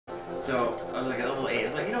So I was like at level 8. I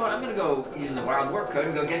was like, you know what? I'm gonna go use the Wild Warp Code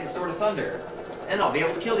and go get the Sword of Thunder, and I'll be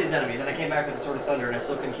able to kill these enemies. And I came back with the Sword of Thunder, and I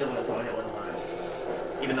still couldn't kill it until I hit level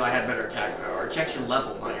 9, even though I had better attack power. It checks your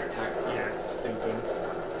level on your attack power. Yeah, it's stupid.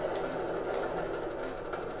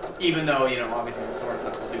 Even though, you know, obviously the Sword of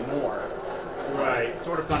Thunder will do more. Right.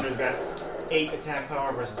 Sword of Thunder's got 8 attack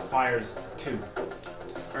power versus Fire's 2.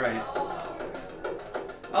 Right.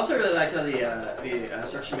 I also really liked how the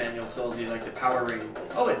instruction manual tells you, like, the power ring.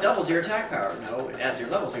 Oh, it doubles your attack power. No, it adds your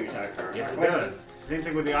level to your attack power. Yes, it Like, does. Same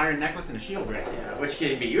thing with the Iron Necklace and the Shield Ring. Yeah, which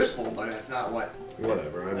can be useful, but that's not what.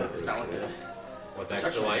 Whatever, I'm not That's not what risking the it. What's extra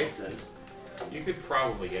instruction manual life? says. You could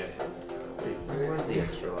probably get it. Wait, where was the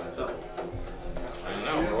extra life? So, I don't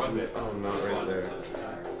know, where was it? Oh, not right there.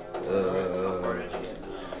 how far did you get?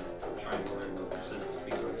 Trying to learn the percent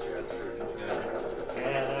speedrun strats for Ninja Gaiden.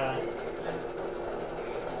 Yeah.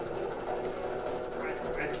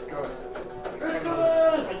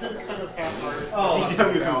 I did kind of half-hearted. Oh,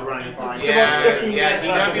 DW's running fine. It's about Yeah, 15 yeah, minutes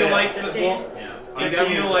left of DW this. likes the Yeah. 15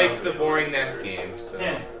 DW or likes so. the boring NES games. So.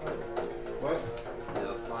 10. What?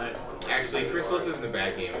 The 5 one. Actually, Chrysalis isn't a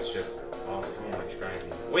bad game. It's just so much grinding.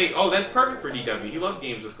 Wait, oh, that's perfect for DW. He loves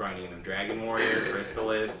games with grinding in them. Dragon Warrior,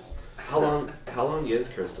 Chrysalis. How long is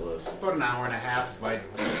Chrysalis? About an hour and a half. But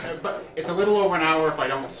it's a little over an hour if I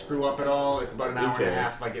don't screw up at all. It's about an hour and a Okay.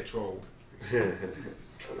 half if I get trolled.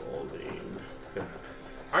 Trolling.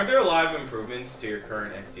 Aren't there a lot of improvements to your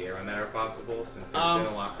current SDA run that are possible since there's been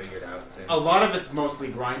a lot figured out since? A lot of it's mostly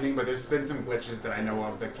grinding, but there's been some glitches that I know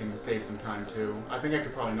of that can save some time too. I think I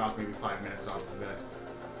could probably knock maybe 5 minutes off of it,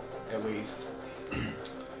 at least.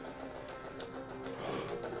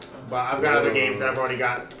 But I've got other games that I've already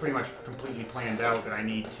got pretty much completely planned out that I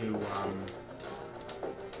need to,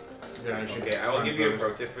 that I should Okay, I will run give you a first.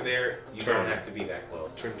 pro tip for there. You Turn. don't have to be that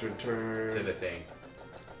close Turn, turn, turn. to the thing.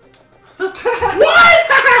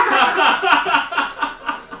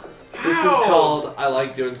 This is called I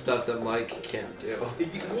like doing stuff that Mike can't do.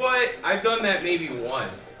 What? I've done that maybe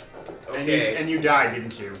once. Okay. And you died,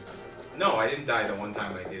 didn't you? No, I didn't die the one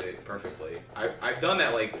time I did it perfectly. I've done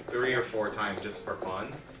that like 3 or 4 times just for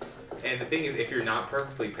fun. And the thing is, if you're not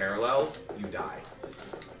perfectly parallel, you die.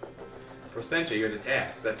 Procentia, you're the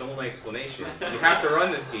task. That's the only explanation. You have to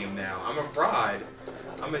run this game now. I'm a fraud.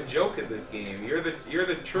 I'm a joke at this game. You're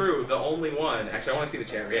the only one. Actually, I want to see the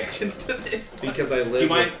chat reactions to this. Because I live.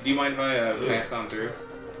 Do you mind if I pass on through?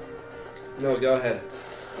 No, go ahead.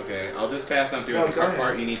 Okay, I'll just pass on through. No, The go ahead.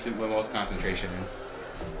 part you need to put most concentration in.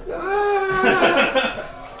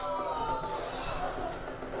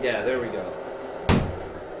 Yeah, there we go.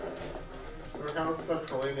 How's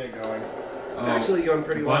Centralia going? It's actually going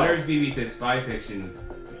pretty well. Butters BB says spy fiction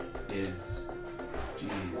is.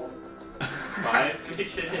 Jeez. Spy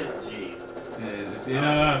fiction is G's.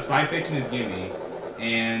 No, spy fiction is gimme.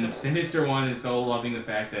 And Sinister One is so loving the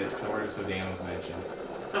fact that Sword of Sodan was mentioned.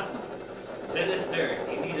 Sinister,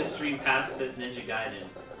 you need to stream Pacifist Ninja Gaiden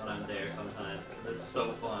when I'm there sometime, because it's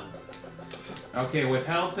so fun. Okay,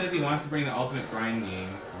 Withheld says he wants to bring the Ultimate Grind game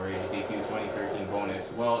for HDQ 2013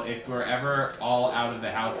 bonus. Well, if we're ever all out of the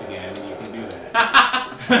house again, you can do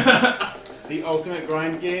that. The Ultimate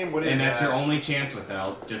Grind game? What is And that's that? your only chance,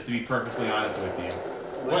 Withheld, just to be perfectly honest with you.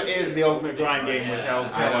 What is the Ultimate Grind game with Held? I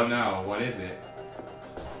Tell don't us. know. What is it?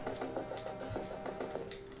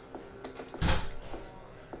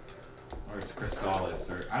 Or it's Crystallis,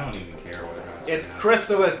 or I don't even care what the hell It's pronounced.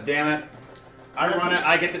 Crystallis, damn it. I run it,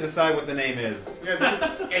 I get to decide what the name is.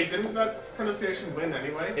 Yeah, didn't that pronunciation win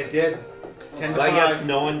anyway? It did. 10 to So I 5. guess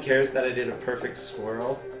no one cares that I did a perfect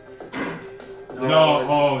swirl.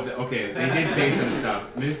 Okay, they did say some stuff.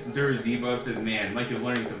 Mr. Zebub says, man, Mike is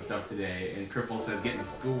learning some stuff today. And Cripple says, getting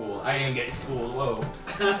schooled. I ain't getting schooled, whoa.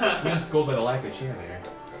 I'm getting schooled by the lack of chair there.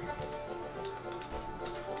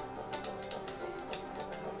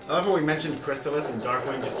 I love how we mentioned Crystallis and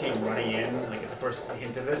Darkwing just came running in, like at the first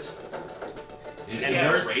hint of it. It's Yeah,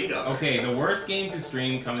 the worst. radar. Okay, the worst game to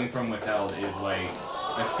stream coming from Withheld is like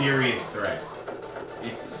a serious threat.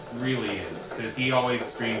 It's really is, because he always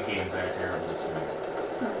streams games that are terrible to stream.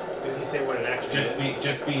 Did he say what it actually is?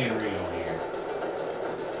 Just being real here.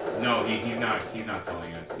 No, he's not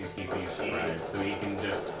telling us. He's keeping it surprised, so he can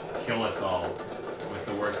just kill us all with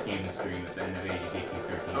the worst game to stream at the end of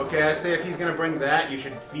AGDQ 13. Okay, I say if he's gonna bring that, you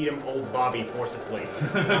should feed him Old Bobby forcibly.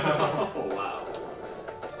 Oh, wow.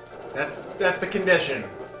 That's the condition.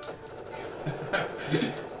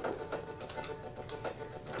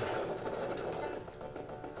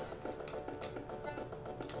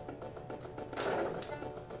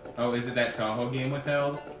 Oh, is it that Toho game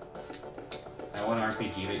Withheld? That one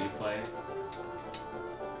RPG that you play?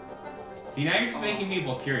 See, now you're just making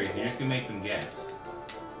people curious. You're just gonna make them guess.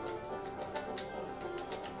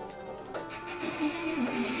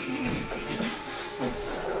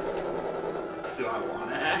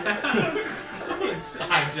 ask?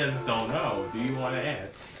 I just don't know. Do you want to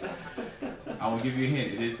ask? I will give you a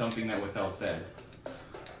hint. It is something that Withheld said.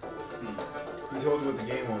 He told you what the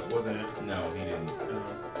game was, wasn't it? No, he didn't.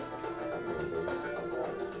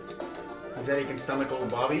 He said he can stomach old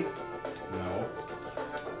Bobby? No.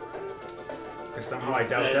 Because somehow You I doubt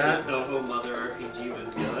said that. the Toho Mother RPG was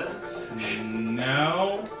good.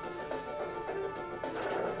 No.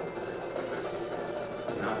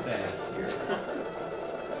 Not that.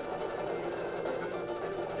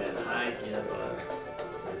 Then I give up.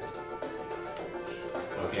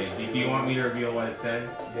 Okay, do you want me to reveal what it said?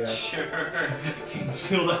 Yes. Sure.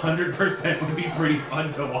 Kingsfield 100% would be pretty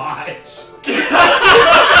fun to watch.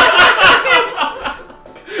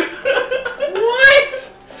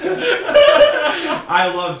 What?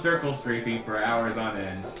 I love circle strafing for hours on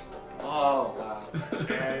end. Oh, wow.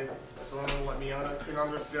 And someone let me on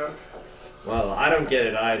this joke. Well, I don't get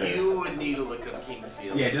it either. You would need to look up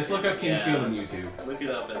Kingsfield. Yeah, just look up Kingsfield Yeah. on YouTube. Look it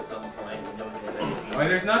up at some point and you'll get it. Well,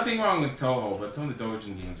 there's nothing wrong with Toho, but some of the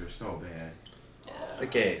Dojin games are so bad.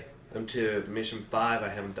 Okay, I'm to mission 5. I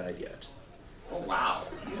haven't died yet. Oh, wow.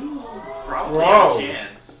 You probably Whoa. have a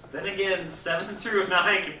chance. Then again, 7 through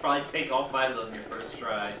 9 could probably take all 5 of those your first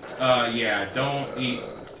try. Yeah, don't eat.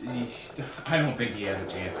 I don't think he has a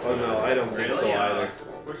chance to Oh do no, this. I don't think so Really? either.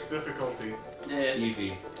 Which difficulty?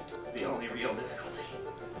 Easy. The only real difficulty,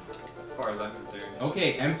 as far as I'm concerned.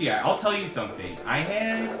 Okay, Empty Eye, I'll tell you something. I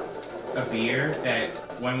had a beer that,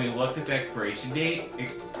 when we looked at the expiration date,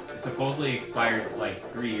 it supposedly expired like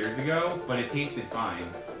 3 years ago, but it tasted fine.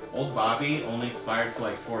 Old Bobby only expired for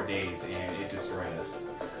like 4 days, and it destroyed us.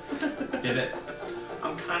 Did it?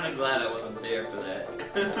 I'm kind of glad I wasn't there for that.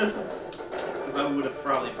 Because I would have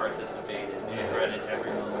probably participated and Yeah. regretted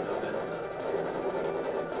every moment of it.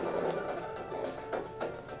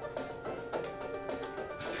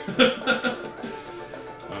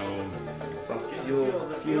 Oh, man. Soft The fuel.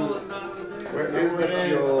 fuel is not over there. Where It's is not the over there.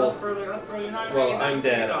 fuel? It's still further up, further not. Well, not- I'm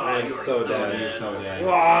dead. Oh, I'm you are so dead. You're so dead.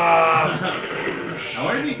 Ah! I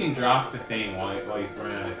wonder if you can drop the thing while you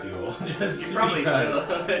run out of fuel. Just You probably because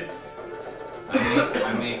could.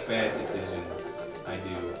 I make bad decisions. I do.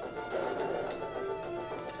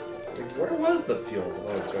 Like, where was the fuel?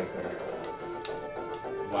 Oh, it's right there.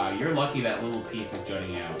 Wow, you're lucky that little piece is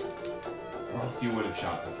jutting out. Or else you would have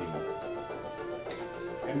shot the fuel.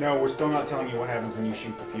 And no, we're still not telling you what happens when you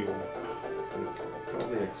shoot the fuel. It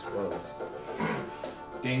probably explodes.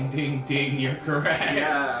 Ding, ding, ding, you're correct.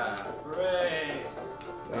 Yeah. Hooray.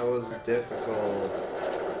 That was difficult.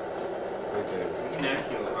 Okay. We can ask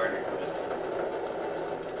you a harder question.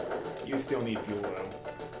 You still need fuel though.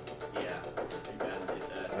 Yeah. You gotta get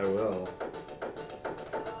that. I will.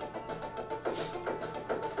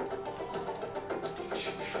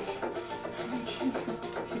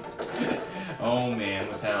 Oh man,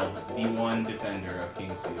 Withheld, the one defender of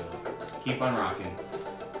Kingsfield. Keep on rocking.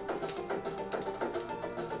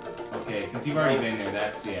 Okay, since you've already been there,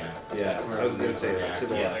 that's Yeah, that's where I was gonna that's say where it's to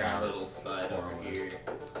the you're Yeah, at. there's a little side over here.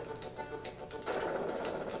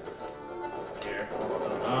 Careful. Don't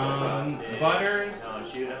shoot a hostage. Butters.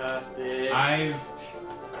 Don't shoot a hostage.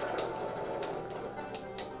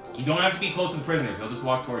 You don't have to be close to the prisoners. They'll just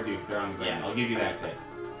walk towards you if they're on the ground. Yeah. I'll give you that tip.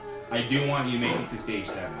 I do want you to make it to stage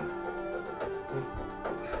 7.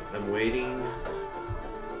 I'm waiting.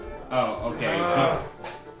 Oh, okay. Ah,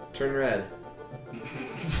 turn red.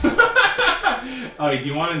 Oh, do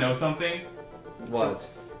you want to know something? What?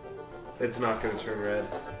 It's not gonna turn red.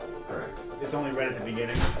 Correct. It's only red at the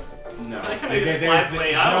beginning. No. I kinda just flies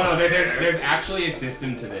away. I don't care. There's actually a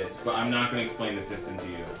system to this, but I'm not going to explain the system to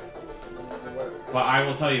you. But I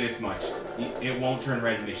will tell you this much: it won't turn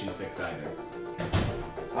red in Mission 6 either.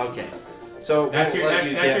 Okay. So That's we'll your let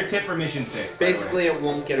you that's get- your tip for Mission 6. Basically, it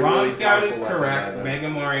won't get a Wrong really Scout is powerful weapon correct. either. Mega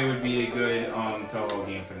Mario would be a good Toho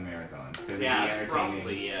game for the marathon because Yeah, it'd be that's entertaining.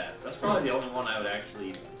 probably, yeah. That's probably the only one I would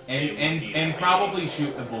actually say would be And for probably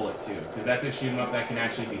shoot the bullet too, because that's a shoot 'em up that can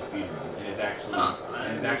actually be speedrun. It is actually Huh,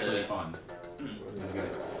 it is I actually did. fun. Hmm. It's good.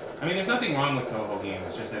 I mean, there's nothing wrong with Toho games.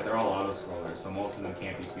 It's just that they're all auto scrollers, so most of them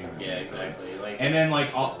can't be speedrun. Yeah, exactly. Like, And then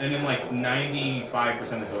like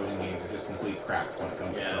 95% of Dojin games are just complete crap when it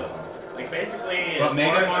comes Yeah. to Toho. like basically, But as far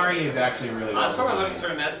Mega as I'm Mario is concerned- actually really well As far as I'm designed.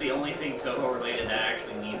 concerned, that's the only thing Toho related that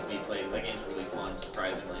actually needs to be played. 'Cause that game's really fun,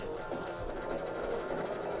 surprisingly.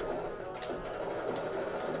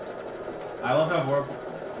 I love how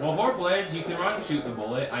Vorpal Edge, you can run shoot the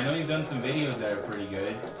bullet. I know you've done some videos that are pretty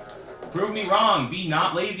good. Prove me wrong. Be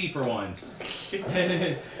not lazy for once.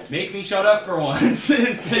 Make me shut up for once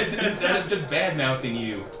instead of just bad mouthing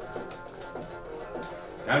you.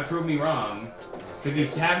 Gotta prove me wrong. Because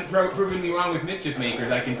you haven't proven me wrong with Mischief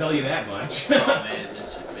Makers, I can tell you that much. Oh man,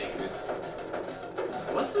 Mischief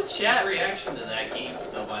What's the chat reaction to that game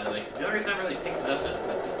still, by the way? Because the only reason I really picked it up is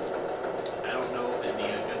that I don't know if it'd be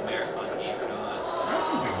a good marathon game or not. I don't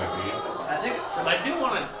think it would be. I think Because I do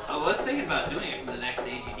want to. I was thinking about doing it for the next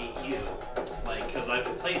AGDQ. Like, because I've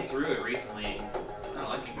played through it recently. I don't know,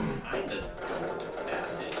 I can kind of go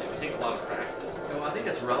fast-ish. It would take a lot of practice. well, I think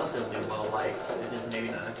it's relatively well liked. It's just maybe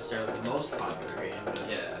not necessarily the most popular game, but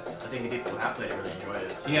Yeah. I think the people who have played it really enjoyed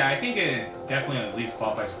it. So. Yeah, I think it definitely at least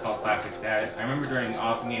qualifies for cult classic status. I remember during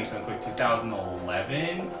Awesome Games Done Quick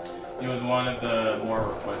 2011, it was one of the more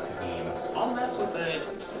requested games. I'll mess with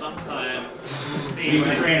it sometime. See You what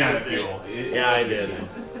I just can ran do out of with it. fuel. Yeah, I did.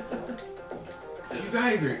 You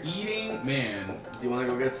guys are eating, man. Do you want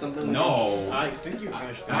to go get something? No. I think you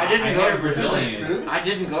finished I it. didn't go had to Brazilian. I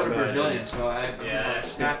didn't go to Bad. Brazilian, so I've been Yeah.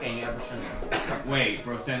 snacking ever since. Wait,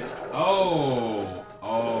 bro,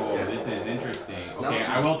 Oh, Yeah. this is interesting. Okay, No.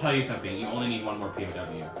 I will tell you something. You only need one more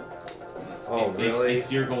POW. Oh, really?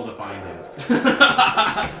 It's your goal to find him.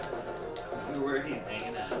 Wonder where he's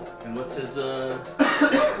hanging out. And what's his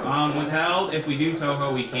Withheld, if we do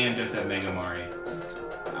Toho, we can just have Megamari.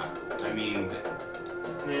 I mean,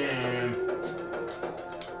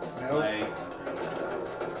 No. like,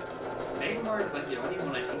 Magmar is like the only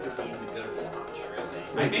one I think would be even good to watch,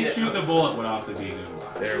 really. I think Shoot the Bullet would also be a good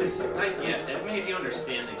watch. There we Just, go. like, yeah, I mean, if you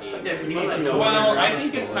understand the game. Yeah, 'cause You most need of to the know Well, what I you're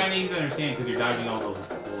think it's supposed kind of easy to understand because you're dodging all those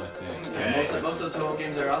bullets and it's Okay. kinda Most, like- most of the Total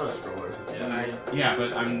games are auto scrollers. Yeah. Yeah,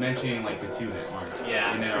 but I'm mentioning like the two that aren't.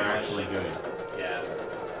 Yeah, And that are pretty much. actually good. Yeah.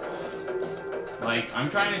 Like, I'm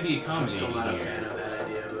trying to be I'm accommodating still not a here. fan of that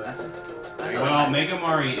idea, but Well,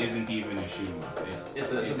 Megamari isn't even a shoot 'em up. It's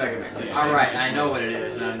It's a Mega Man. yeah, all right, it's- I know what it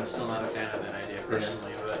is, and I'm still not a fan of that idea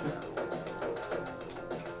personally. But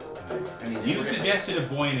I mean, You suggested a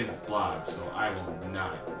boy in his blob, so I will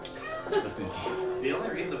not listen to you. The only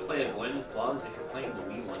reason to play a Buenos Blob is if you're playing the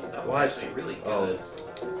Wii ones. That was What? actually really good. Oh, it's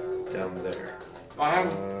down there. I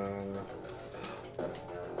have.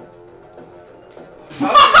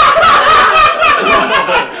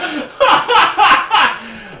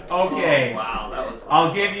 Okay. Oh, wow, that was awesome.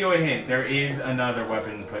 I'll give you a hint. There is another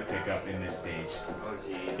weapon pickup in this stage. Oh,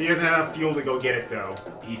 jeez. He doesn't have enough fuel to go get it though.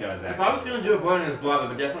 He does If I was actually. gonna do a boy in his blob, it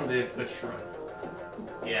would definitely be a glitch run.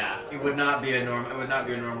 Yeah. It would not be a normal. It would not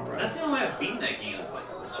be a normal run. That's the only way I've beaten that game is by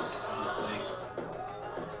glitching it, honestly.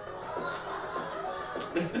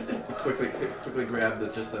 Quickly grabbed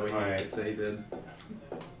it just that way Alright. he could say he did.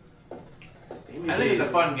 I think it's a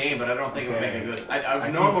fun game, but I don't think it would make a Okay. good. I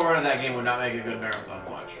A normal run of that game would not make a good marathon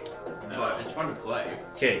watch. No. But it's fun to play.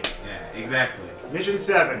 Okay, Yeah, exactly. Mission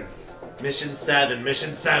 7. Mission 7,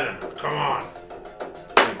 Mission 7. Come on.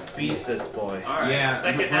 Beast this boy. Alright, Yeah,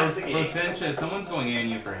 second half of the game. Rosencha, someone's going at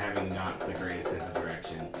you for having not the greatest sense of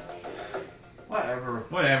direction. Whatever.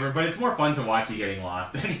 Whatever, but it's more fun to watch you getting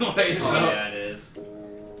lost anyway. So. Oh, yeah, it is.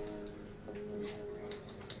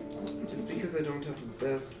 Just because I don't have the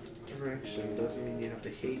best direction doesn't mean you have to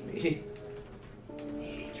hate me.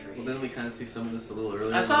 Well, then we kind of see some of this a little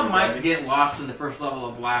earlier. I saw Mike get lost in the first level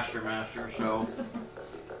of Blaster Master, so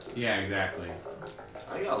Yeah, exactly.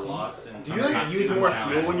 I got lost in. Do you like use more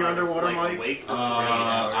fuel when you're underwater, like, Mike? awake for 48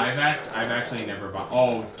 hours. I've actually never bought.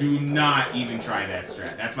 Oh, do not even try that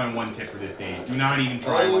strat. That's my one tip for this stage. Do not even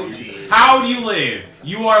try. Oh, what you're geez. How do you live?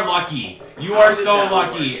 You are lucky. You How are did so that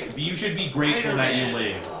lucky. You should be grateful Iron that Man. you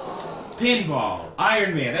lived. Pinball.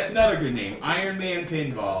 Iron Man. That's another good name. Iron Man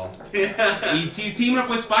Pinball. He's teaming up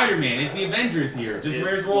with Spider-Man. It's the Avengers here. Just It's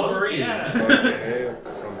where's close, Wolverine? yeah. Okay,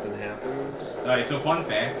 something happened. Alright, so fun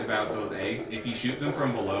fact about those eggs, if you shoot them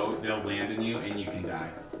from below, they'll land on you and you can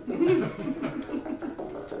die.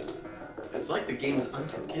 It's like the game's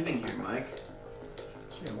unforgiving here, Mike.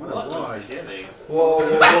 Yeah, what a What bug. unforgiving. Whoa,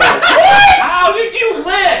 whoa, whoa. How did you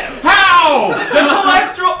live? How? The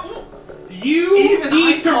cholesterol... You Even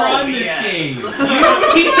need I to call run this BS. game.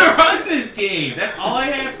 You need to run this game. That's all I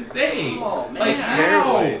have to say. Oh, man. Like, how?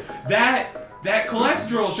 Barely. That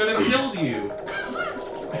cholesterol should have killed you.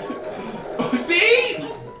 See?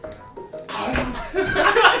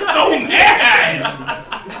 So mad!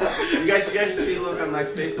 You guys should see the look on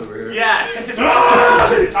Mike's face over here. Yeah.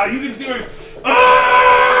 Oh, you can see my...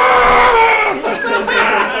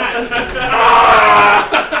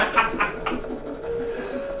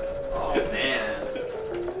 Oh, man.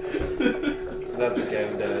 That's okay,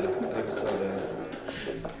 I'm dead. I'm so dead.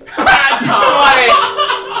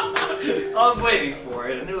 I was waiting for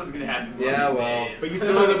it. I knew it was going to happen. one Yeah, of these well, days. But you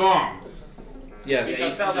still have the bombs. Yes. Yeah,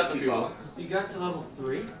 you found out the Two people. bombs. you got to level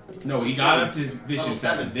 3. No, he got up to Vision Level 7.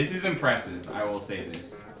 seven. This is impressive, I will say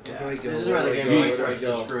this. Where do I go? This is where the game Where really do I starts to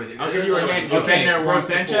go? screw with you. I'll give you a hint. You've Okay, been there once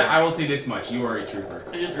Prosencha, before. I will say this much. You are a trooper.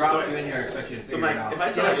 It just drops So- you in here and expects you to So, figure it Mike, out. if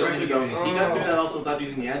I say that correctly, though, he got through that also without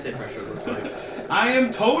using the anti-pressure, it looks like. I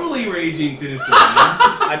am totally raging Sinister.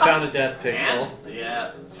 I found a death pixel. And,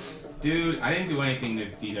 yeah. Dude, I didn't do anything to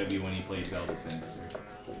DW when he played Zelda Sinister.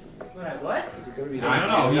 What? Is it gonna be I don't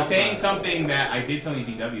know. He's saying something that I did something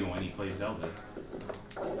to DW when he played Zelda.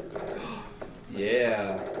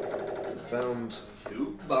 Yeah. Found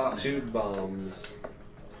 2 bombs. 2 bombs.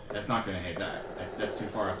 That's not gonna hit that. That's too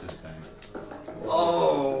far off to the side.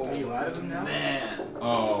 Oh, Are you out of him now? man.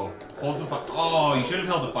 Oh, hold the fire. Oh, you should have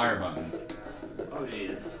held the fire button. Oh,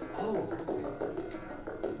 jeez. Oh.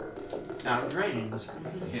 Now it drains.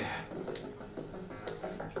 Yeah.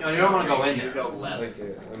 No, you don't want to go in You there. go left.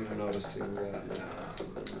 Okay, I'm noticing that.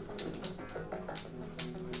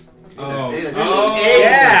 Oh. Hey, Oh.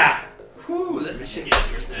 Yeah! Whew, this is gonna get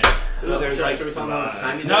interesting. So there's like should we tell him how much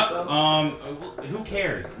time he's No, up, though? who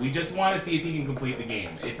cares? We just want to see if he can complete the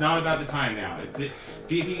game. It's not about the time now. It's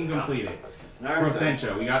see if he can complete it. Alright,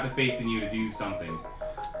 Prosencha, we got the faith in you to do something.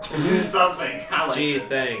 Do something. I like Gee, this.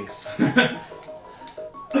 thanks. Go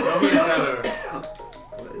here, Tyler.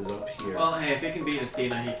 What is up here? Well, hey, if it can beat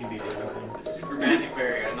Athena, he can beat everything. The super magic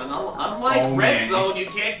barrier. And unlike Oh, Red man. Zone, you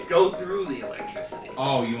can't go through the electricity.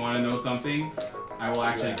 Oh, you want to know something? I will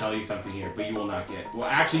actually tell you something here, but you will not get. Well,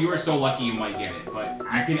 actually, you are so lucky you might get it, but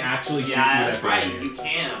you can actually shoot Yeah, through that's that right. barrier. You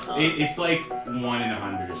can. It's like 1 in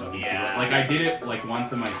 100 or something. Yeah. Like I did it like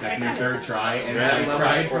once on my second or I third try, and then Red I level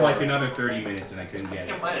tried for 4. like another 30 minutes and I couldn't get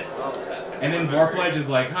I it. might have saw that. And then Vorpledge is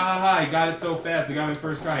like, ha ha ha, I got it so fast, I got my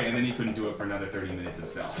first try, and then he couldn't do it for another 30 minutes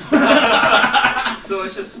himself. So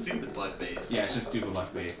it's just stupid luck based. Yeah, it's just stupid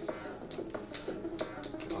luck base.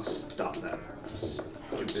 I'll stop that.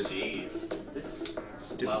 Stupid. Jeez. This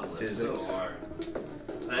Stupid level is physics. so hard.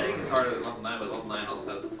 And I think it's harder than level 9, but level 9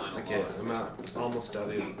 also has the final Okay, boss. I'm out. Almost out of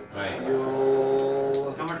Right.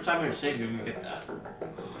 fuel. How much time would it take you to get that?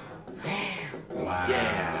 Wow.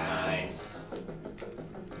 Nice.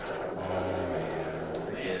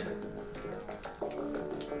 Oh, Man.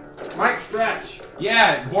 Mike, stretch!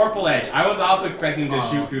 yeah, Vorpledge. I was also expecting him to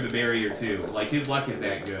shoot through the barrier too. Like his luck is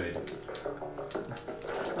that good.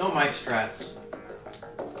 No Mike strats.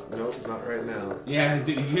 Nope, not right now. Yeah,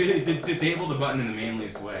 disable the button in the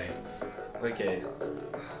manliest way. Okay.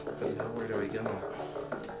 But now where do I go?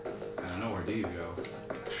 I don't know, where do you go?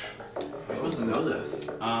 You're supposed to know this.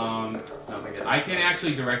 I can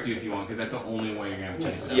actually direct you if you want, because that's the only way you're gonna have a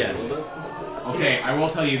chance to Yes. Okay, I will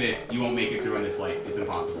tell you this: you won't make it through in this life. It's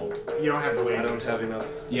impossible. You don't have the lasers. I don't have enough.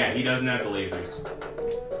 Yeah, he doesn't have the lasers.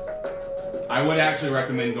 I would actually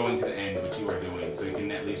recommend going to the end, which you are doing, so you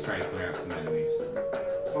can at least try to clear out some enemies.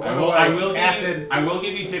 Oh, by I the will. way, I will. acid. I will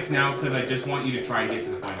give you tips now because I just want you to try to get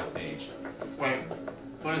to the final stage. Wait,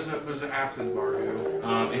 what does the acid bar do?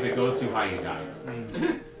 If it goes too high, you die. And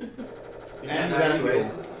he's out of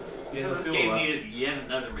anyways. This game needed yet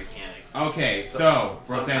another mechanic. Okay, so I'm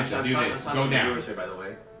Prosencha, do talking this. to Go the down. viewers here, by the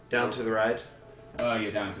way. Down to the right. Yeah,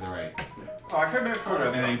 down to the right, Oh, I should have been sort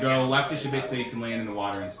of. and then go leftish a bit so you can land in the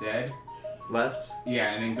water instead. Left.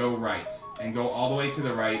 Yeah, and then go right. And go all the way to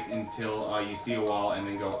the right until you see a wall, and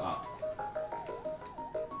then go up.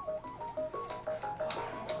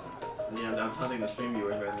 Yeah, I'm taunting the stream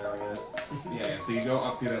viewers right now, I guess. Yeah, so you go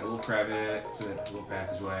up through that little crevice, so that little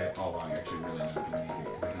passageway. Oh, wow, you're actually really not going to make it,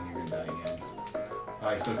 because I think you're going to die again.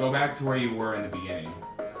 Alright, so go back to where you were in the beginning.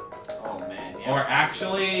 Oh man, yeah. Or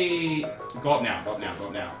actually, go up now, go up now, go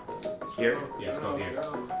up now. Here. Yes, go up here.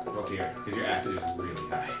 Go up here, because your acid is really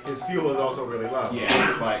high. His fuel is also really low.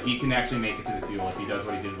 Yeah, but he can actually make it to the fuel if he does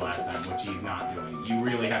what he did last time, which he's not doing. You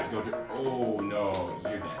really have to go to... Oh, no,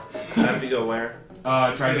 you're dead. I have to go where?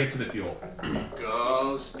 Try to get to the fuel.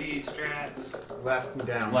 Go speed strats. Left and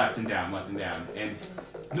down. Left and down, left and down. And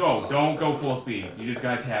no, don't go full speed. You just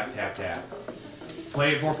gotta tap, tap, tap.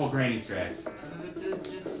 Play it Vorpal Granny strats.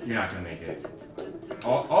 You're not gonna make it.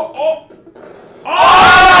 Oh, oh, oh! Oh!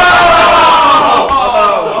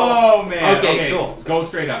 Oh, man. Okay, cool. Go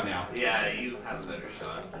straight up now. Yeah, you have a better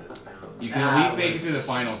shot at this now. You can at least make it to the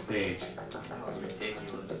final stage. That was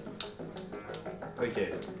ridiculous.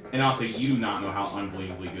 Okay. And also, you do not know how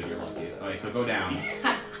unbelievably good your luck is. Alright, so go down.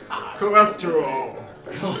 Cholesterol.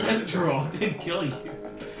 Cholesterol didn't kill you.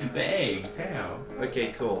 The eggs, how?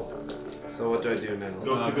 Okay, cool. So what do I do now?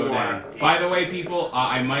 Go through Go the down. water. By the way, people,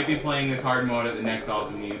 I might be playing this hard mode at the next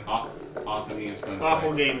Awesome Game. Awesome Games Done Awful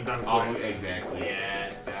Quick. games done Awful, quick. exactly. Yeah,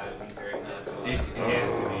 it's gotta be during that. It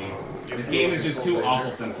has to be. This game is just too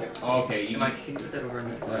awful simple. Okay, you Mike, can you put that over in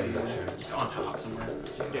the... Oh, yeah, sure. Just on top somewhere.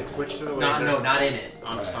 Okay, switch to the No, laser. no, not in it.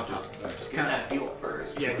 On, just on top. Just get that fuel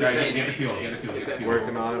first. Yeah, Right, get the fuel, get the fuel, get the fuel.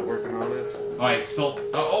 Working on it, working on it. Alright, so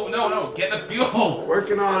no, get the fuel!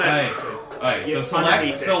 Working on it. Alright, so Yeah,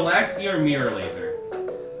 underneath select your mirror laser.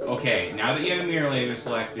 Okay, now that you have a mirror laser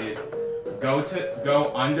selected,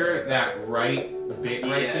 go under that right bit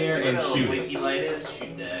right there and shoot it. Blinky light is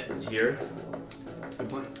shoot that. Here?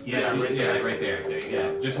 Yeah, right Yeah, there. right there. There you Yeah,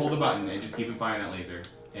 go. just hold the button and just keep on firing that laser.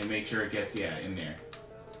 And make sure it gets, in there.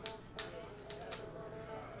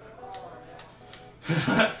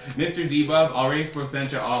 Mr. Z-Bub, I'll raise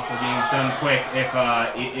Procentra off the game's done quick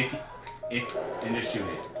if, and just shoot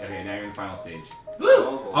it. Okay, now you're in the final stage.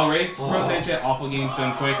 Woo! I'll raise Procentra awful games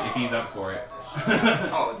done quick if he's up for it.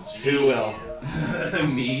 Oh, Who will?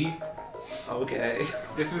 Me. Okay.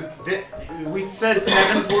 We said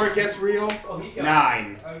 7 is where it gets real.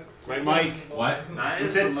 9. Right, Mike? What? We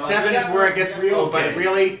said 7 is where it gets real, but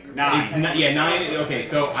really 9. It's not, 9. Okay,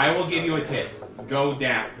 so I will give you a tip. Go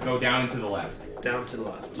down and to the left. Down to the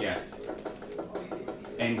left. Yes.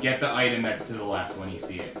 And get the item that's to the left when you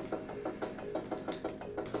see it.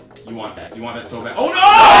 You want that. You want that so bad. Oh no!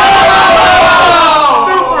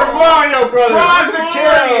 Super Mario Brothers! Frog the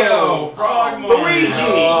Mario! Frog Mario!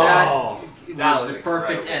 Luigi! That was the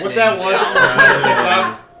perfect ending. What that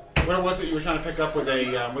was? What was it you were trying to pick up? Was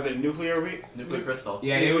a nuclear crystal.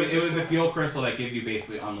 Yeah, it was a fuel crystal that gives you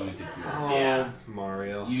basically unlimited fuel. Oh, Yeah.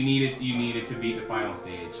 Mario. You need it to beat the final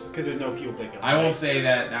stage. Because there's no fuel pickup. I will say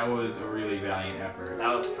that was a really valiant effort.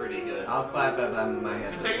 That was pretty good. I'll clap at them in my hand.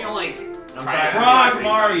 Considering you're like, Frog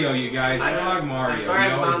Mario, you guys. Frog Mario. I'm sorry He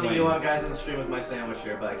I'm always clowning you wins. out guys on the stream with my sandwich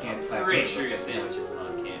here, but I can't clap. pretty sure your sandwich is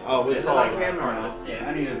on camera. Oh, This it's is all on right. camera now. Yeah,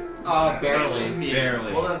 I need to. Barely.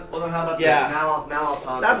 Barely. Well then, how about Yeah. this? Now I'll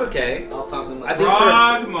talk. That's okay. I'll talk to them. I think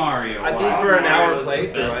Frog Mario. I think Wow. for an hour Mario's the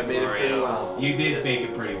playthrough, best I made it pretty Mario. well. You did make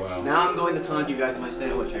it pretty well. Now I'm going to taunt you guys with my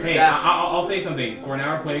sandwich here. Hey, Yeah. I'll say something. For an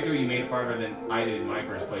hour playthrough, you made it farther than I did in my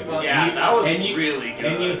first playthrough. Yeah, and you, that was and you, really good.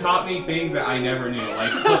 And you taught me things that I never knew,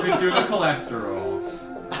 like slipping through the cholesterol.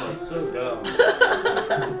 That's so dumb.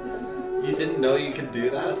 You didn't know you could do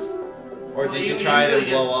that? Or Well, did you can try it and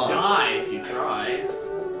usually blow just up? die if you try.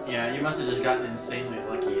 Yeah, you must have just gotten insanely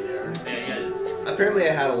lucky there. Yeah, it's Apparently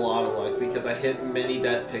I had a lot of luck because I hit many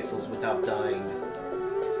death pixels without dying.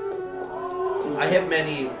 I hit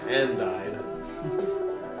many and died.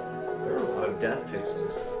 There were a lot of death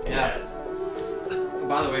pixels. yes.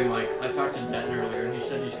 By the way, Mike, I talked to Denton earlier, and he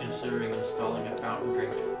said he's considering installing a fountain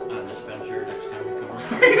drink dispenser next time we come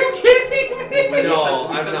around. Are you kidding me? No, you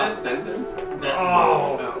I'm said not. this, Denton?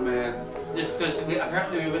 Oh. Oh man. Just because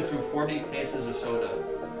apparently we went through 40 cases of soda.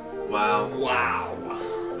 Wow. Wow.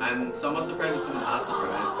 I'm somewhat surprised, but I'm not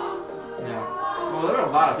surprised. Yeah. Well, there are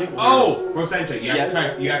a lot of people. Oh, Procentra, you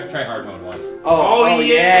Yes. you have to try hard mode once. Oh,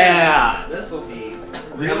 yeah! This will be.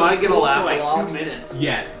 Am I gonna laugh for like a lot? 2 minutes.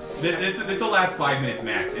 Yes. This will last 5 minutes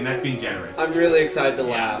max, and that's being generous. I'm really excited to Yeah.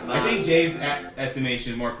 laugh. I think Jay's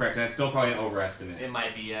estimation is more correct, and that's still probably an overestimate. It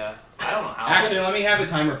might be. I don't know how. Actually, let me have the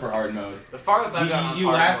timer for hard mode. the farthest I've gone on You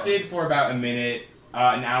hard lasted for about a minute,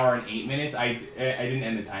 an hour and 8 minutes. I didn't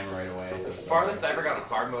end the timer right away. So mode. The farthest I ever got on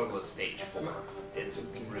hard mode was stage 4. It's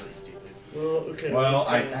really stupid. Well, okay. Well,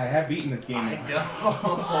 I have beaten this game. I now.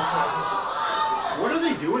 know. What are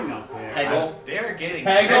they doing up there? Peggle. They're getting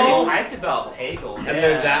Peggle? hyped about Peggle. And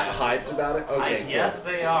they're that hyped about it? Okay, Yes,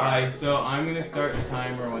 they are. Alright, so I'm gonna start the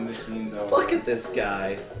timer when this scene's over. Look at this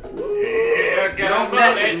guy. Yeah, You get don't on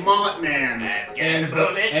mess bullet. with Mullet Man.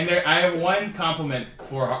 And there, I have one compliment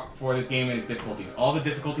for this game and its difficulties. All the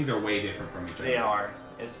difficulties are way different from each other. They are.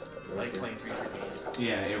 It's like playing 3 different games.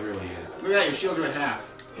 Yeah, it really is. Look at that, your shields are at half.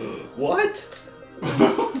 What?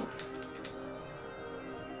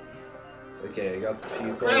 Okay, I got the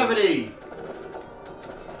people. Gravity!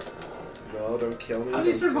 No, don't kill me. How do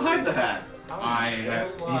you don't survive kill me.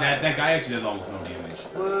 that? That guy actually does almost no damage.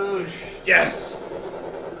 Whoosh. Yes!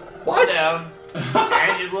 What? Down.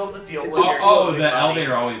 And you blow up the fuel. It with just- your Oh, loading the body.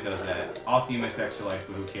 elevator always does that. Also, you missed extra life,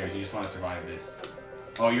 but who cares? You just want to survive this.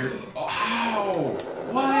 Oh, you're. Oh, ow!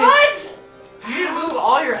 What? You didn't lose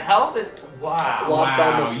all your health? Wow. Lost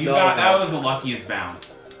Wow, almost you no got that health. was the luckiest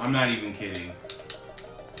bounce. I'm not even kidding.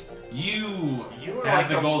 You You were have like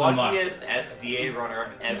the the golden luck. luckiest SDA runner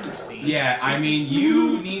I've ever seen. Yeah, I mean,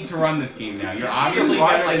 you need to run this game now. You're You should obviously run,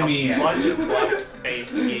 better like, than me. a bunch of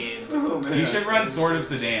luck-based games. Oh man. You should run Sword of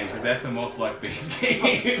Sedan, because that's the most luck-based game.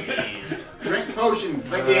 Jeez. Drink potions,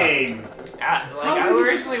 the game. I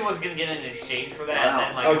originally was gonna get an exchange for that, and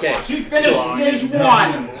then like Okay. I watched He it finished go on. stage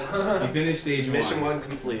 1! You finished stage 1. Mission 1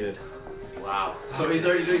 completed. Wow. So he's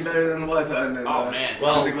already doing better than what? Oh man.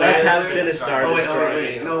 Well, the let's have Glare- Sinistar Oh wait, destroy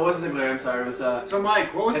wait. me. No, it wasn't the glare. I'm sorry. It was So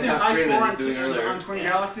Mike, what was the That's how high Freeman score was doing earlier. on Twin Yeah.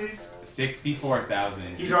 Galaxies?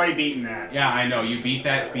 64,000. He's already beaten that. Yeah, I know. You beat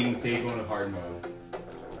that beating stage 1 of hard mode.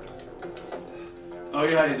 Oh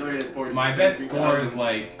yeah, he's already at 40. My best score is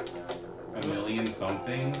like a million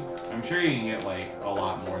something. I'm sure you can get like a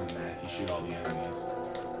lot more than that if you shoot all the enemies.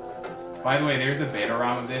 By the way, there's a beta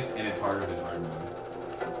ROM of this, and it's harder than hard mode.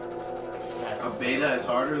 A beta is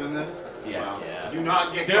harder than this. Yes. Yeah. Do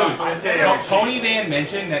not get Dude, caught by the tail. Tony Van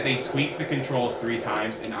mentioned that they tweaked the controls 3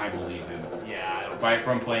 times, and I believe him. Yeah,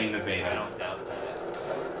 From playing the I beta. don't doubt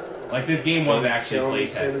that. Like, this game was Don't actually kill me, play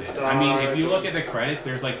tested. Sinistar. I mean, if you look at the credits,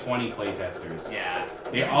 there's like 20 play testers. Yeah.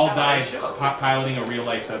 They all That's how died it shows. piloting a real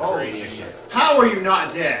life subterranean Oh, ship. jeez. How are you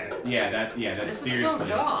not dead? That's This seriously. is so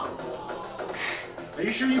dumb. Are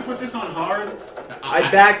you sure you put this on hard? I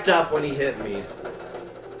backed up when he hit me.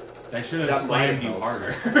 That should have That might slammed have you helped.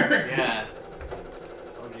 harder. Yeah.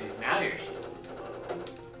 Oh jeez, now your shield is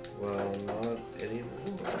low. Well, not anymore.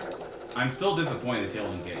 I'm still disappointed Tail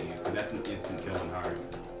didn't get you, because that's an instant kill in hard.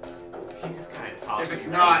 He just kind of tossed If it's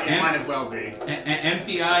you not, it And- might as well be.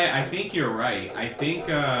 Empty Eye, I think you're right. I think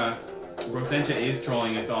Rosencha is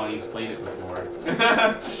trolling us all, and he's played it before.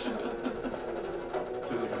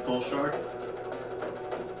 So it's like a bull shark.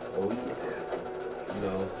 Oh yeah.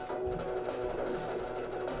 No.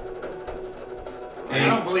 I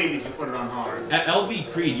don't believe you should put it on hard. At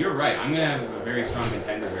LV Creed, you're right. I'm gonna have a very strong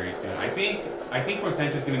contender very soon. I think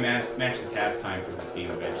Rosencha's gonna match the task time for this game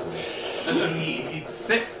eventually. Jeez.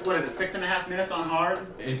 6.5 minutes on hard?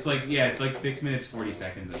 It's like 6 minutes 40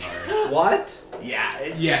 seconds in hard. What? Yeah,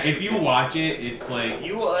 it's Yeah, if you watch it, it's like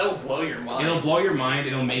it'll blow your mind. it'll blow your mind.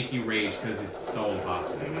 It'll make you rage because it's so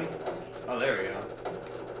impossible. Oh, there we go.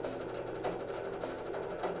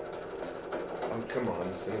 Oh, come on,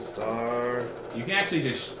 Sinistar. You can actually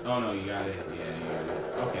just. Oh no, you got it. Yeah, you got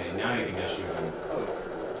it. Okay, now you can just shoot him. Oh.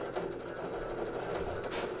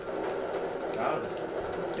 Wow.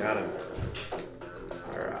 Got him.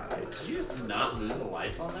 Alright. Did you just not lose a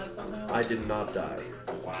life on that somehow? I did not die.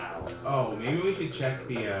 Wow. Oh, maybe we should check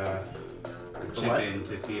the chip what? in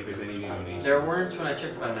to see if there's any new donations. There weren't when I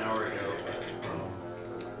checked about an hour ago.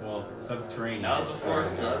 Well, subterranean. That was before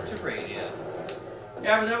Subterranea.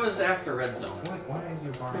 Yeah, but that was after Red Zone. Why is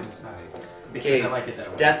your bar on the side? Because Okay, I like it that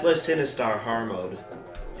way. Deathless Sinistar hard mode.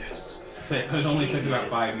 Yes. It only took about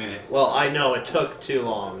 5 minutes. Well, I know it took too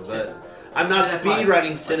long, but I'm not Yeah, fine.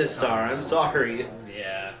 speedrunning Sinistar. I'm sorry.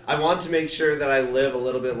 Yeah. I want to make sure that I live a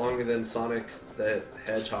little bit longer than Sonic the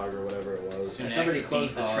Hedgehog or whatever it was. And somebody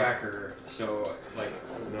closed the tracker, so like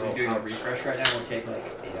No, we're doing a ouch. refresh right now. It'll take like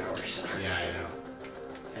 8 hours. Yeah, I know.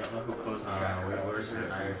 I don't know who closed the tracker. Where's your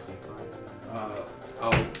IRC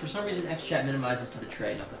Oh, for some reason XChat minimizes to the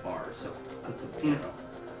tray, not the bar. So click the arrow.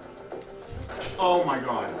 Oh my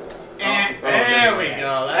god. And There we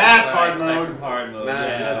go. That's what I hard expect mode. from hard mode.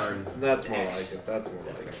 That- yeah. that's more X. like it. That's more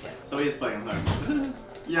like it. So he's playing hard.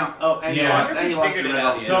 Yeah. Oh, and Yeah. he lost. And he lost Figured the it red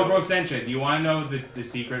out. at the So, end. Brosencha, do you want to know the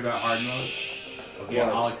secret about hard mode? Okay,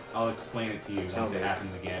 What? I'll explain it to you Tell once me. it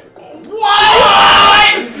happens again.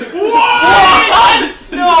 What?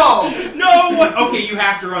 No! No! What? Okay, you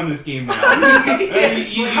have to run this game now.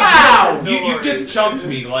 How? You just chumped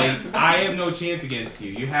me. Like I have no chance against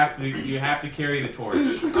you. You have to carry the torch.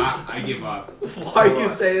 I give up. Why are you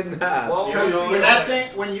saying that? Well, Because You know, when that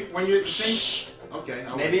thing, when you think, okay,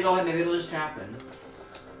 I'll Maybe wait. it'll just happen.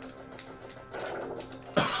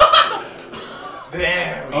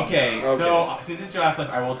 There we Okay, Okay. so since it's your last life,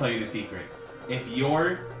 I will tell you the secret. If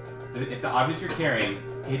the object you're carrying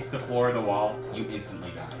hits the floor of the wall, you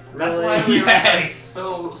instantly die. That's Really? why we were like Yes.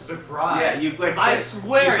 so surprised. Yeah, you clicked I it.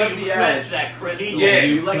 swear You you, clicked the clicked edge. that crystal. He did.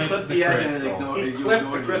 You like clicked clipped the the edge and crystal. it ignored He it.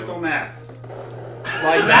 clipped the crystal meth.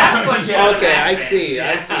 Like That's what should have Okay, I happened. see.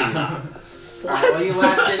 I Yeah. see. Well, you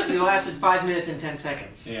lasted 5 minutes and 10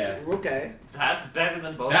 seconds. Yeah. Okay. That's better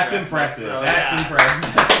than both. That's Christmas, impressive. so, That's yeah.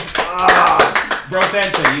 impressive. Bro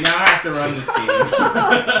Senta, you now have to run this game.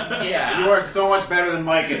 Yeah. You are so much better than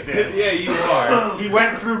Mike at this. Yeah, you are. He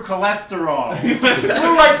went through cholesterol.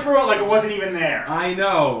 Flew right through it like it wasn't even there. I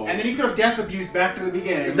know. And then he could have death abused back to the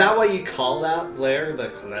beginning. Is that why you call that layer the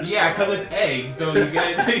cholesterol? Yeah, because it's egg, so you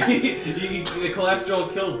get the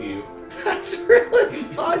cholesterol kills you. That's really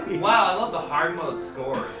funny. Wow, I love the hard mode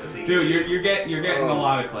scores. Dude, you're getting a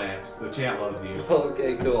lot of claps. The chat loves you.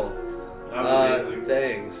 Okay, cool. That was amazing.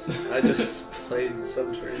 Thanks. I just played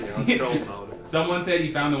Subterranean on troll mode. Someone said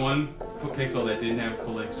he found the one pixel that didn't have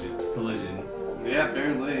collision. Yeah,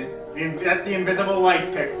 apparently. That's the invisible life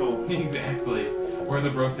pixel. Exactly. Or the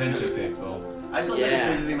Brosencha pixel. I still say the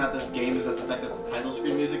crazy thing about this game is that the fact that the title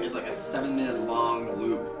screen music is like a 7-minute long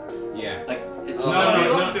loop. Yeah. Like it's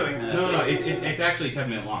No, it's actually 7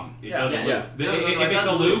 minute long. It doesn't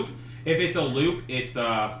loop. If it's a loop, it's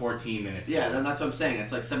 14 minutes. Yeah, then that's what I'm saying.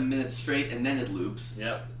 It's like 7 minutes straight and then it loops.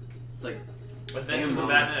 Yep. It's like Adventures of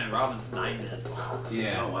Batman and Robin's 9 minutes long.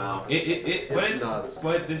 Yeah. Oh wow.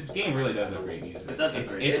 But this game really does have great music. It does have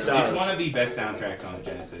great music. music. It's one of the best soundtracks on the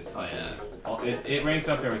Genesis. Oh yeah. It ranks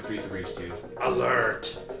up there with Streets of Rage 2.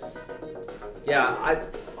 Alert. Yeah,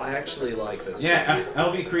 I actually like this. Yeah,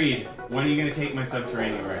 LV Creed, when are you gonna take my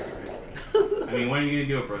Subterranean record? I mean, when are you gonna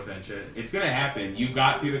do it, Procentra? It's gonna happen. You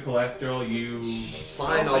got through the cholesterol.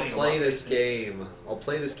 Fine, I'll play this game. I'll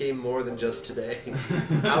play this game more than just today.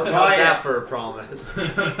 How's that for a promise?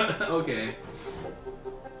 Okay.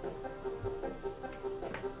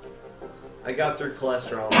 I got through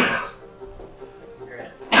cholesterol.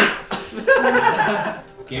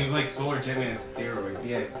 This game's like Solar Jetman and steroids.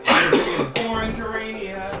 Yes. Boring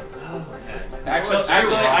Terrania. Oh my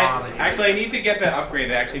god. Actually, I need to get that upgrade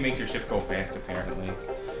that actually makes your ship go fast. Apparently.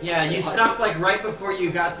 Yeah, you stopped like right before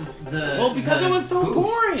you got the Well, because the it was so boost.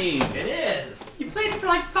 boring. It is. You played it for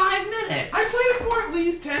like 5 minutes. I played it for at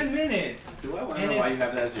least 10 minutes. Do I want to And know why you it's-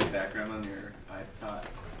 have that as your background on your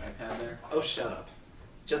iPad there? Oh, shut up.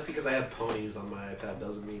 Just because I have ponies on my iPad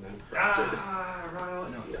doesn't mean I'm crafted.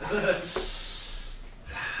 No.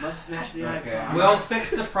 Must smash the Okay. iPad. We'll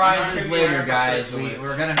fix the prizes I'm later, not guys. gonna be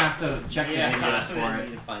We're gonna have to check the videos I'm for gonna it.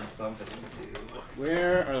 need to find something to.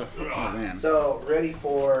 Where are the... Oh, man. So, ready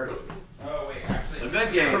for Oh wait, actually. a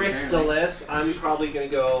good game. Crystallis. I'm probably going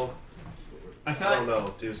to go, I feel I like don't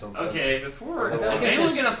know, do something. Okay, before I feel like is I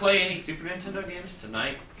anyone should- gonna play any Super Nintendo games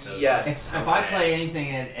tonight? Yes. if I play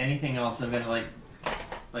anything else, I'm gonna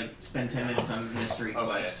like spend 10 minutes on Mystery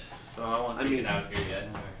Quest. So I won't take it out here yet.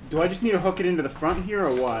 Do I just need to hook it into the front here,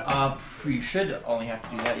 or what? You should only have to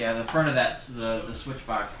do that. Yeah, the front of that's the switch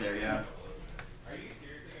box there. Yeah. Are you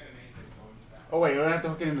seriously gonna make this phone? Oh, wait, I don't have to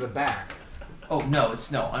hook it into the back. Oh no,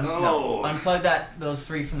 it's no. No. Unplug those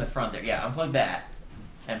 3 from the front there. Yeah, unplug that,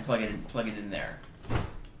 and plug it in there.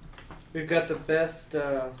 We've got the best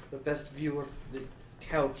viewer, the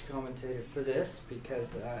couch commentator for this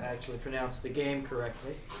because I actually pronounced the game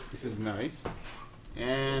correctly. This is nice.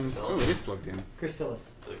 And... Oh, it is plugged in.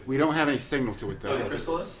 Crystallis. We don't have any signal to it, Oh, though.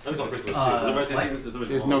 Crystallis? I was going Crystallis Uh, too. Whenever I say like- things, it's always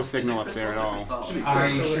There's wrong. no signal up there at all. Are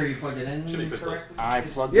you sure you plugged it in? Should be Crystallis. correct? I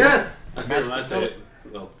plugged Yes! I swear when I say it,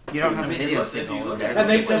 well, You don't I have mean, video if you signal. look at it, That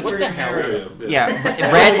makes up What for the your hell? error.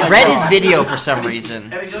 Yeah, red is video for some reason.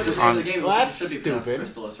 And if you look at the name of the game, Well, it that's should be pronounced stupid.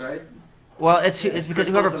 Crystallis, right? Well, it's because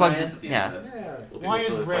Crystal whoever with plugged an IS it. at the end Yeah. of it. Yes. Why is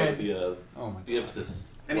red? The, Oh, my the emphasis.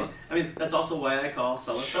 I mean, that's also why I call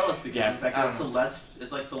Celes because Yeah, in fact I it's don't Celeste.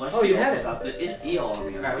 It's like Celestial Oh, you had it. without the E on the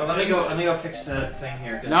end. Alright, well let me go fix the thing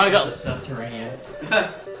here. 'Cause Now I got- it's a subterranean.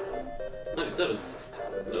 97.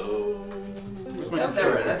 No.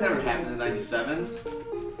 That never happened in '97.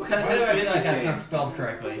 What kind of Why do I history is feel like this that's game? not spelled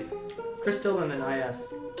correctly? Crystal and an IS.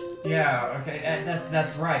 Yeah, okay,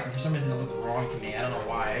 that's right, but for some reason it looks wrong to me. I don't know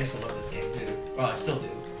why. I used to love this game too. Well, I still do.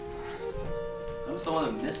 I just don't want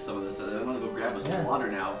to miss some of this. I want to go grab us Yeah. some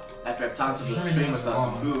water now after I've talked to For the some reason stream it's without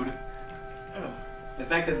some wrong. food. The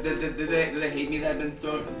fact that did they hate me that I've been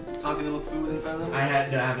taunting them with food in front of them? I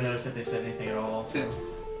haven't noticed if they said anything at all, so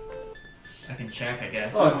I can check, I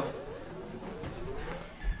guess. Oh.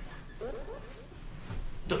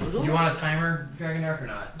 Do you want a timer, Dragon Dark, or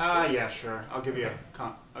not? Yeah, sure. I'll give you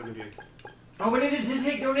a... Oh, we needed to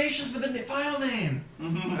take donations for the file name.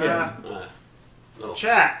 No.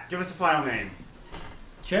 Chat, give us a file name.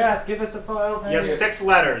 Chat, give us a file. You have 6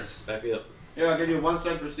 letters. Back me up. Yeah, I'll give you 1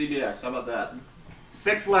 cent for CBX. How about that?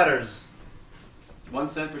 6 letters. 1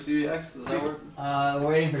 cent for CBX? Does that work? We're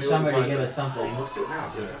waiting for somebody to give us something. Let's do it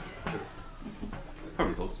now. Yeah. Sure. How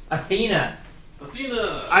many folks? Athena.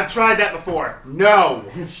 Athena! I've tried that before. No!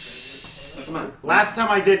 Oh, come on. Last time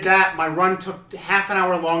I did that, my run took half an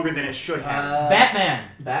hour longer than it should have. Batman.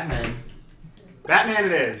 Batman. Batman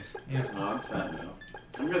it is. Yeah. No, I'm fat now.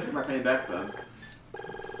 I'm gonna take my penny back, bud.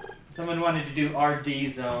 Someone wanted to do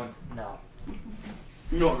RD zone. No.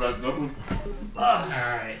 No, that's nothing.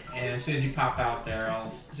 Alright, and as soon as you pop out there,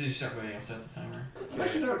 as soon as you start moving, I'll start the timer. I've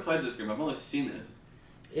actually never played this game. I've only seen it.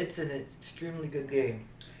 It's an extremely good game.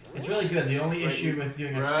 It's really good. The only issue with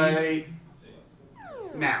doing a speed Right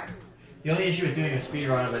now. the only issue with doing a speed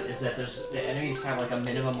run of it is that the enemies have like a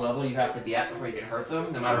minimum level you have to be at before you can hurt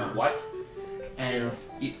them, no matter what. And That's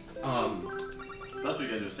what you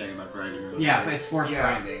guys are saying about grinding. Really. yeah, it's forced Yeah.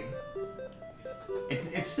 grinding.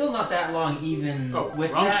 It's still not that long even Oh,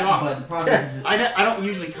 with wrong that, shot. but the problem is I don't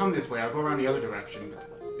usually come this way. I'll go around the other direction.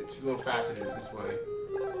 It's a little faster to do it this way.